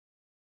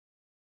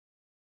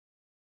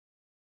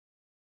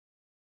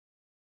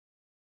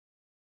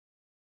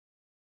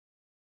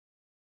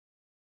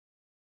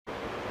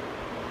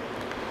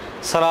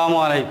Assalamu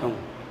alaikum.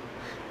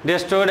 Dear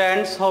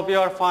students, hope you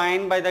are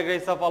fine by the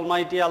grace of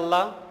Almighty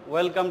Allah.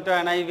 Welcome to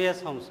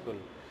NIVS Homeschool.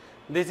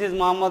 This is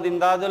Muhammad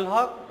Emdadul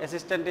Haque,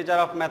 Assistant Teacher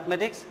of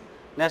Mathematics,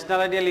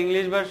 National Ideal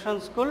English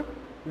Version School,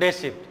 Day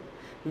Shift.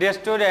 Dear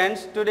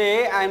students,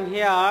 today I am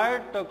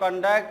here to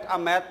conduct a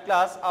math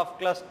class of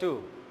class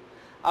 2.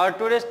 Our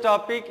today's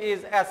topic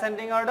is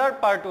ascending order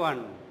part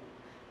 1.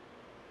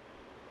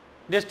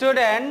 Dear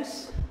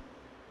students,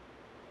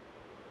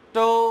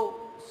 to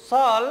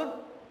solve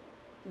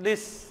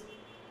this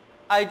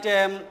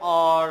item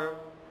or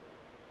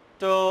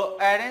to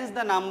arrange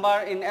the number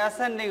in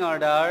ascending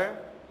order,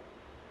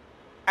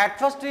 at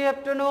first we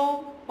have to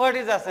know what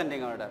is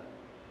ascending order.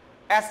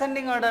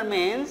 Ascending order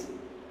means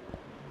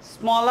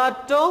smaller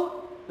to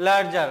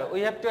larger.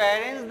 We have to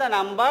arrange the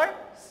number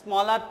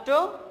smaller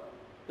to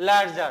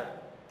larger.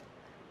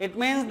 It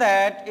means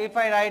that if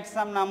I write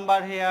some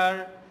number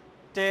here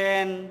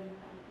 10,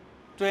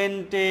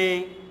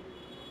 20,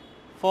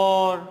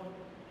 4,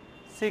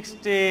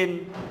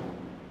 16,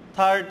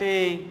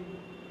 30,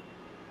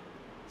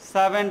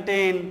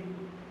 17,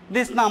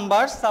 these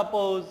numbers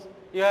suppose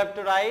you have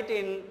to write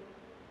in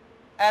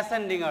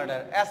ascending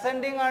order.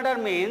 Ascending order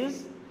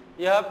means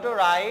you have to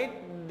write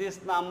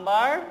this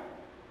number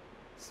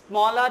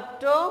smaller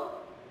to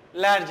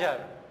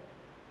larger.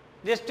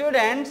 The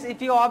students,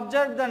 if you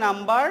observe the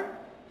number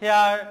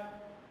here,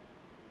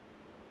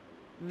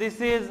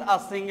 this is a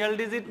single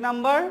digit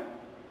number,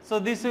 so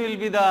this will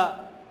be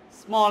the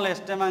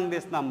smallest among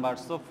these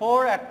numbers. So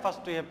 4 at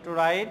first we have to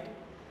write,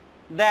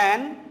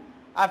 then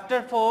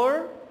after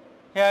 4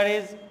 here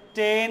is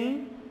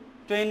 10,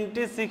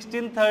 20,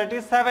 16, 30,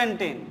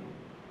 17.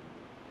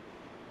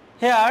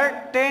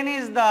 Here 10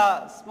 is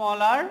the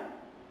smaller,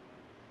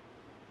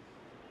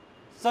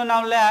 so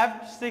now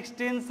left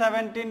 16,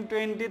 17,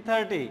 20,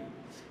 30.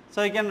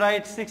 So you can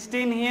write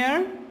 16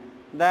 here,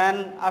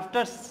 then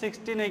after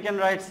 16 we can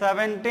write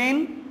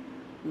 17,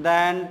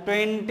 then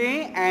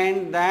 20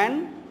 and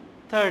then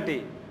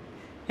 30.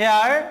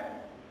 Here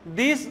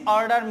this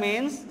order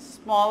means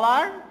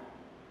smaller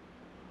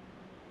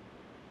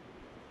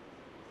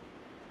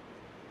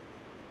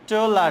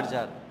to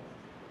larger.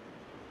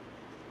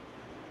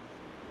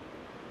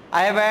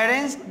 I have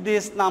arranged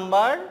this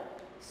number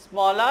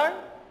smaller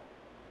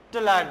to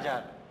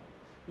larger.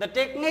 The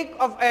technique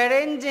of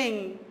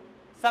arranging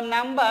some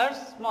numbers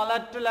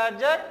smaller to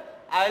larger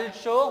I will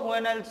show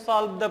when I will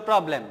solve the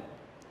problem.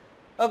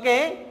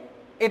 Okay,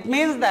 it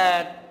means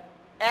that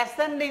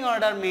ascending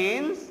order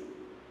means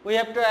we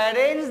have to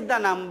arrange the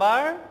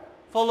number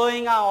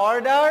following a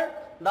order.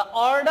 The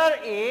order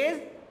is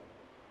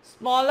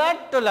smaller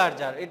to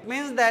larger. It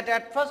means that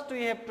at first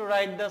we have to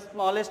write the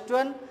smallest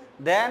one,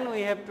 then we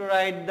have to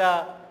write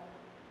the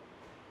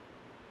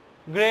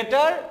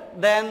greater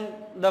than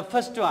the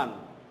first one.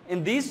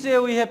 In this way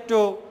we have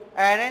to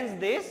arrange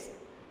these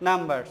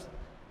numbers.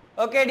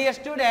 Okay, dear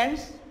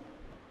students,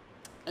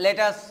 let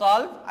us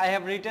solve. I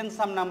have written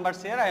some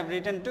numbers here. I have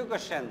written 2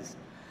 questions.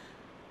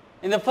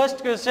 In the first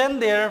question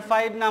there are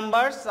 5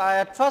 numbers.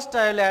 At first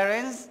I will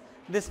arrange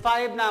these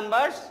 5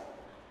 numbers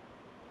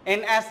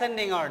in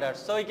ascending order.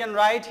 So we can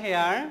write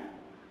here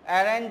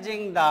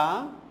arranging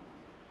the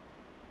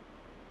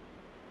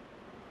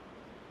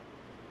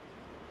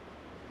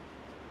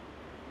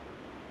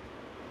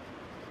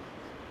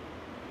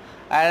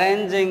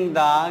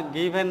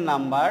given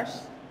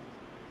numbers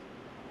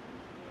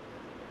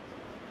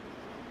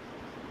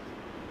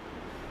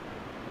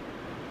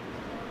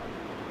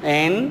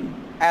in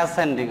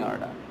ascending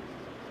order.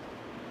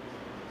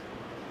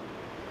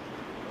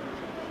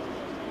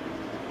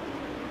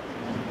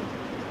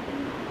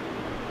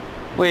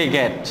 We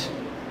get,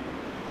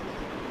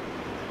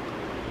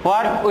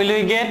 what will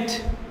we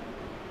get?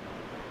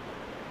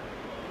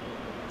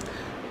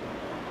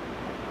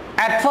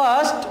 At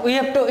first we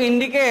have to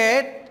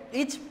indicate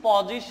each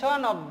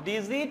position of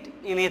digit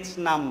in each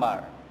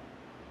number.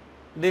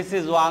 This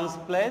is ones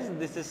place,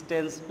 this is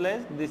tens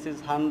place, this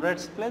is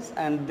hundreds place,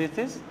 and this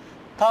is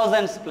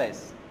thousands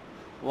place.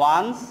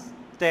 Ones,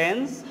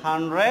 tens,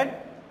 hundred,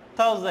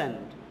 thousand.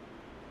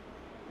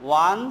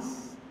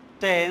 Ones,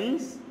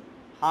 tens,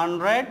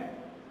 hundred,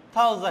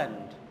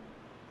 thousand.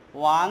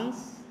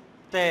 Ones,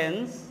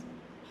 tens,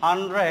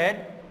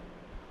 hundred.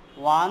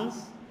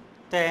 Ones,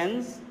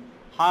 tens,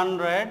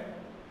 hundred,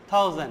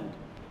 thousand.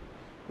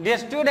 Dear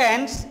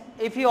students,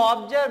 if you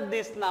observe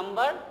this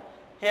number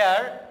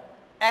here,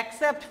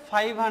 except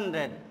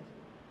 500,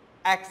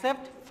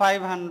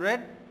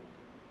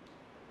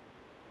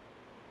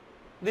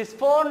 these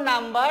 4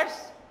 numbers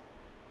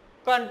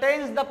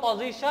contains the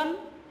position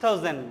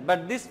 1000,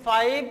 but this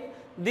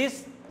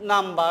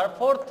number,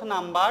 4th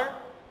number,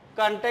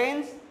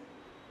 contains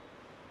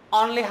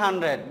only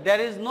 100. There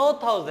is no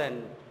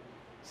 1000.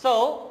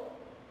 So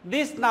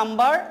this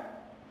number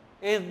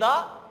is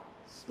the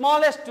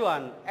smallest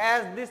one,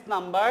 as this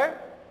number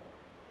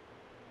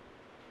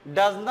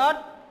does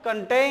not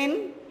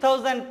contain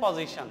 1000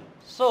 position.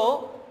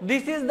 So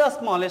this is the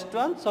smallest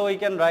one. So we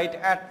can write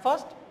at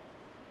first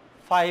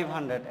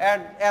 500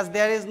 as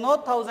there is no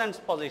thousands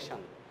position.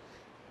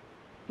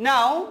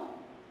 Now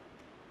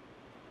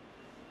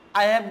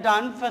I have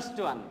done first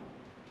one.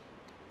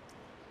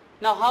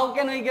 Now how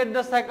can we get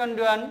the second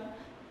one?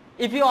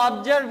 If you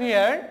observe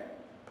here,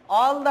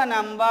 all the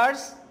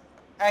numbers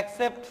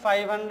except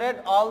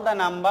 500, all the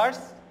numbers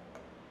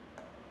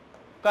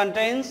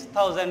contains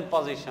 1000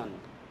 position.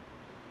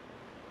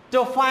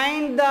 To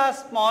find the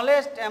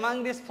smallest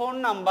among these four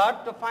numbers,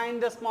 to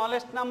find the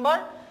smallest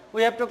number,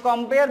 we have to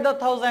compare the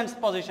thousands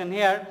position.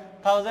 Here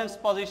thousands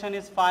position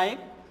is 5,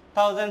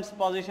 thousands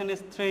position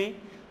is 3,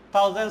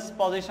 thousands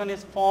position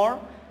is 4,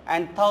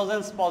 and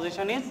thousands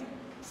position is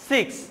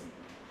 6.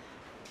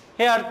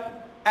 Here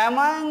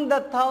among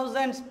the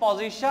thousands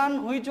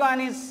position, which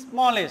one is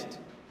smallest?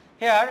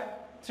 Here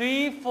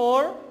 3,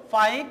 4,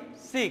 5,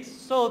 6.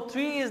 So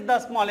 3 is the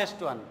smallest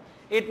one.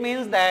 It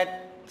means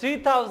that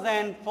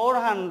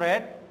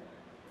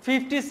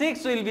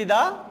 3456 will be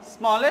the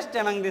smallest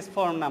among these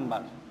four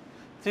numbers.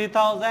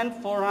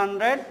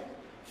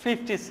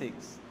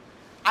 3456.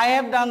 I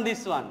have done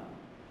this one.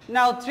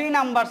 Now 3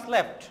 numbers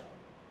left.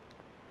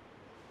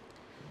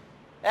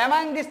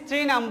 Among these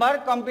 3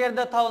 numbers, compare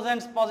the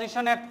thousands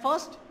position at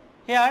first.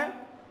 Here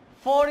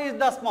 4 is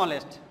the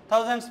smallest.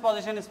 Thousands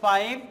position is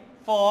 5,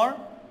 4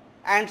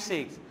 and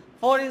 6.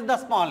 4 is the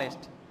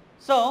smallest.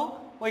 So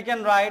we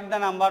can write the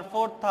number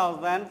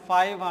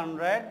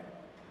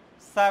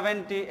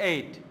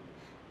 4578.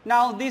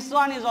 Now this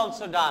one is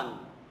also done.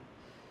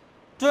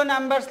 2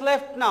 numbers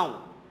left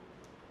now.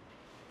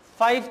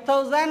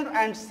 5000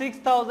 and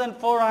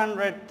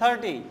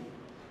 6430.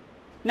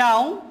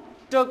 Now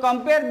to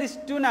compare these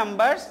 2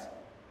 numbers,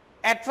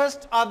 at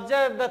first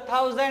observe the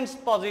thousands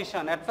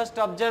position. At first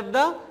observe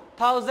the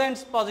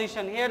thousands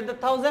position. Here the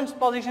thousands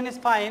position is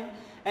 5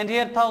 and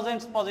here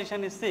thousands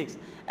position is 6.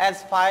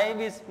 As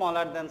 5 is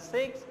smaller than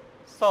 6,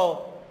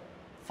 so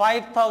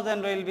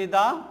 5000 will be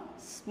the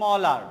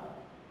smaller,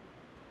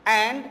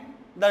 and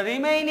the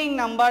remaining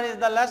number is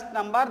the last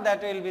number,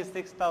 that will be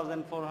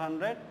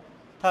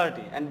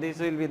 6430, and this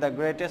will be the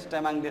greatest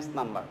among this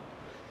number.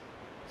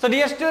 So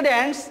dear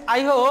students,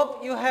 I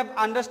hope you have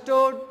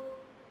understood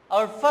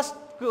our first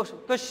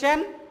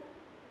question.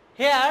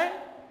 Here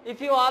if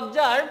you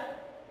observe,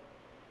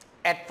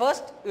 at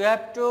first you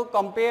have to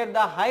compare the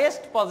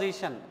highest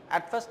position.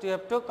 At first you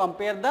have to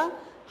compare the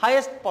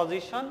highest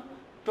position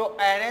to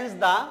arrange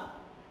the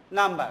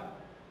number.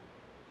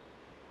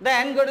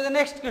 Then go to the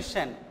next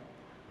question.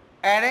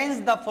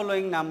 Arrange the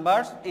following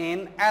numbers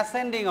in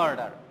ascending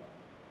order.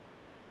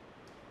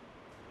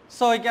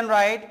 So we can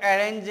write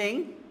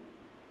arranging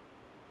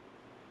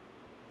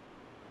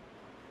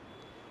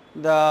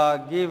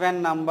the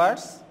given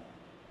numbers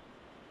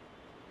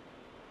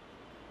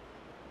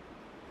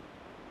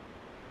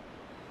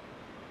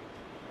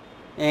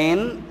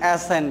in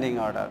ascending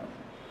order.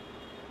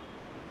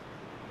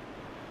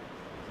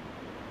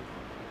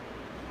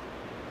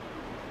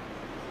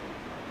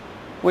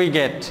 We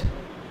get.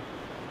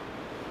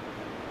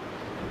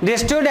 The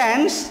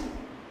students,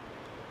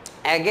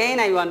 again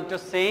I want to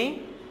say,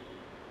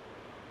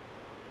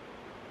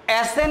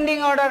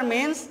 ascending order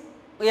means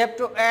we have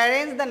to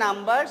arrange the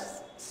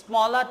numbers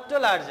smaller to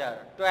larger.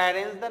 To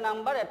arrange the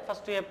number, at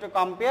first we have to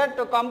compare.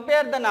 To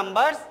compare the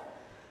numbers,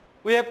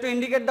 we have to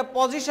indicate the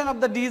position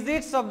of the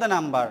digits of the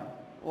number.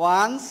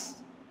 Ones,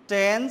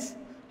 tens,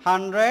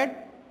 100,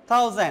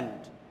 1000.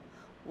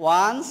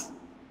 Ones,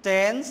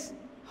 tens,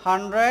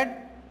 100,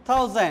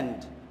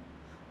 1000.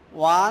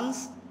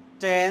 Ones,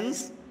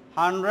 tens,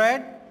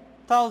 100,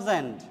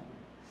 1000.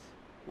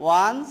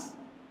 Ones,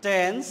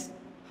 tens,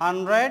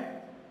 100,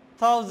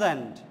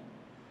 1000.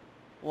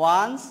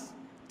 Ones,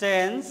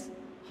 tens,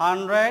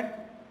 100,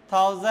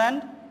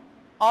 1000,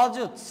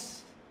 ojuts.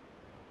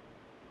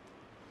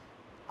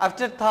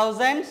 After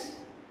thousands,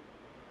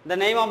 the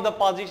name of the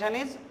position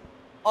is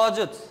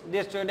ojuts.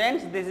 Dear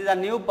students, this is a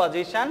new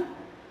position.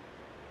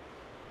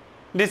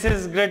 This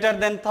is greater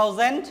than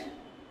 1000.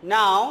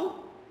 Now,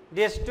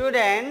 dear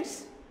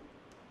students,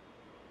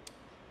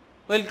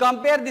 we will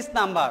compare this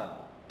number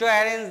to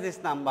arrange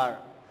this number.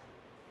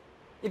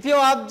 If you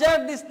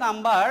observe this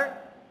number,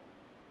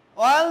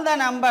 all the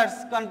numbers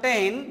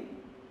contain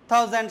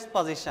thousands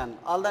position.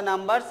 All the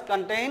numbers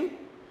contain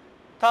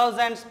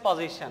thousands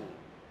position.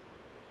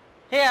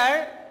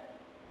 Here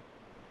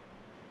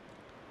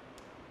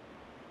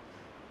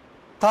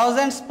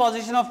thousands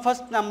position of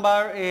first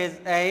number is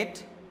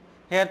 8.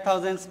 Here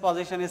thousands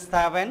position is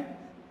 7.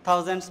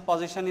 Thousands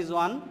position is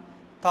 1.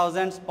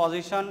 Thousands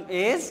position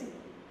is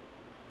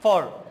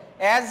 4.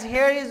 As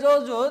here is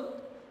ojud,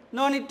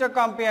 no need to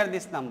compare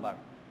this number.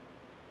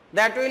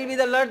 That will be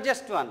the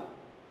largest one.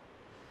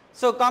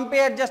 So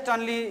compare just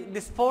only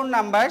these 4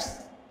 numbers.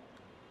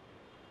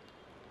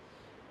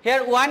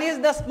 Here 1 is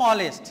the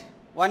smallest.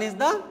 1 is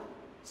the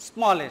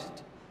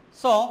smallest.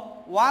 So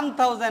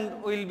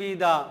 1000 will be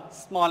the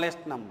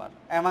smallest number.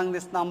 Among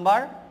this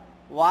number,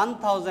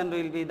 1000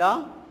 will be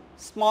the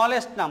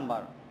smallest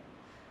number.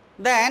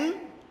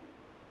 Then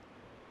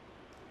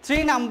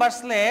 3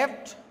 numbers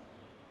left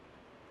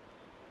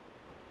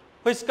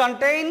which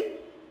contain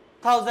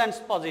thousands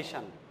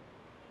position.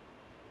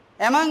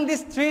 Among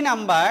these 3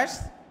 numbers,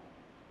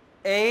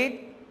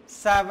 8,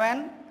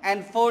 7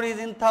 and 4 is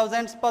in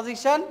thousands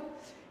position.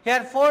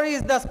 Here 4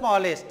 is the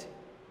smallest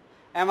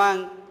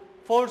among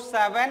 4,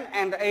 7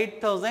 and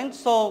 8000.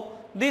 So,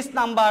 this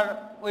number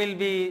will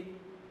be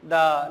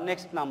the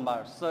next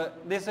number. So,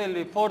 this will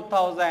be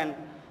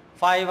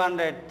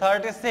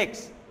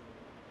 4536.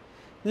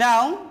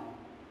 Now,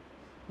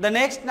 the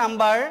next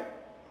number,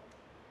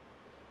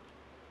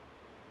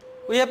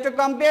 we have to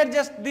compare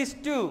just these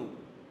two.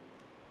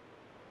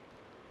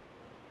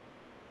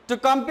 To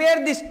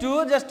compare these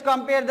two, just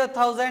compare the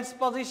thousands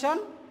position.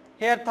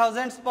 Here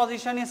thousands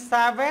position is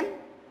 7,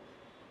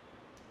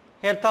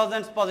 here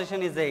thousands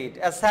position is 8.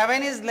 As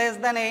 7 is less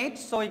than 8,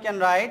 so we can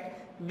write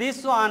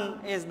this one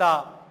is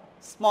the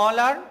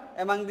smaller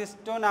among these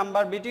two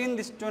number, between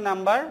these two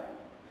number.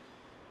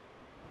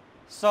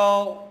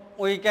 So,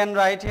 we can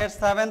write here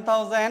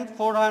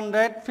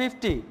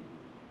 7450.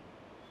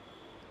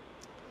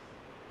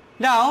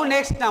 Now,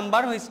 next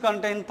number which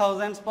contains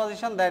thousands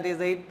position, that is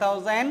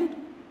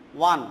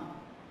 8001.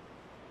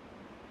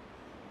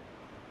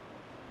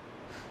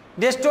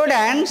 Dear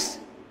students,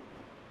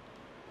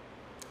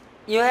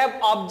 you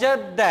have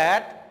observed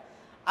that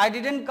I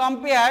did not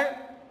compare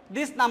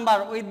this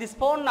number with these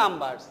 4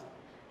 numbers,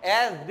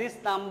 as this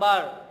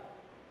number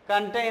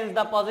contains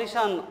the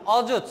position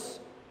ojuts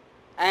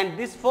and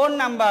these 4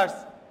 numbers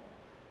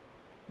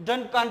do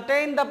not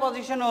contain the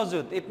position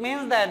ojut. It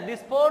means that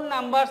these 4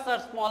 numbers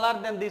are smaller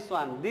than this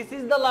one. This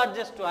is the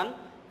largest one.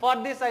 For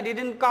this I did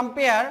not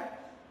compare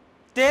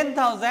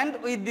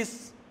 10,000 with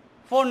these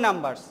 4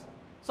 numbers.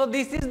 So,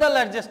 this is the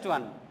largest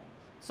one.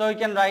 So, we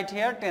can write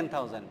here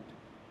 10,000.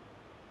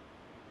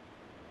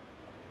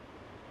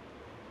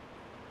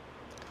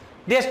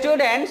 Dear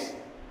students,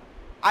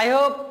 I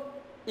hope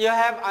you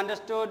have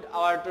understood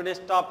our today's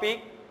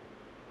topic.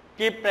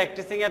 Keep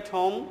practicing at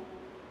home,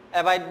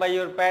 abide by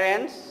your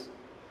parents,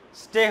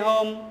 stay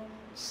home,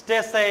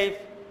 stay safe.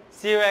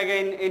 See you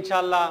again,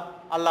 inshallah.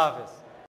 Allah Hafiz.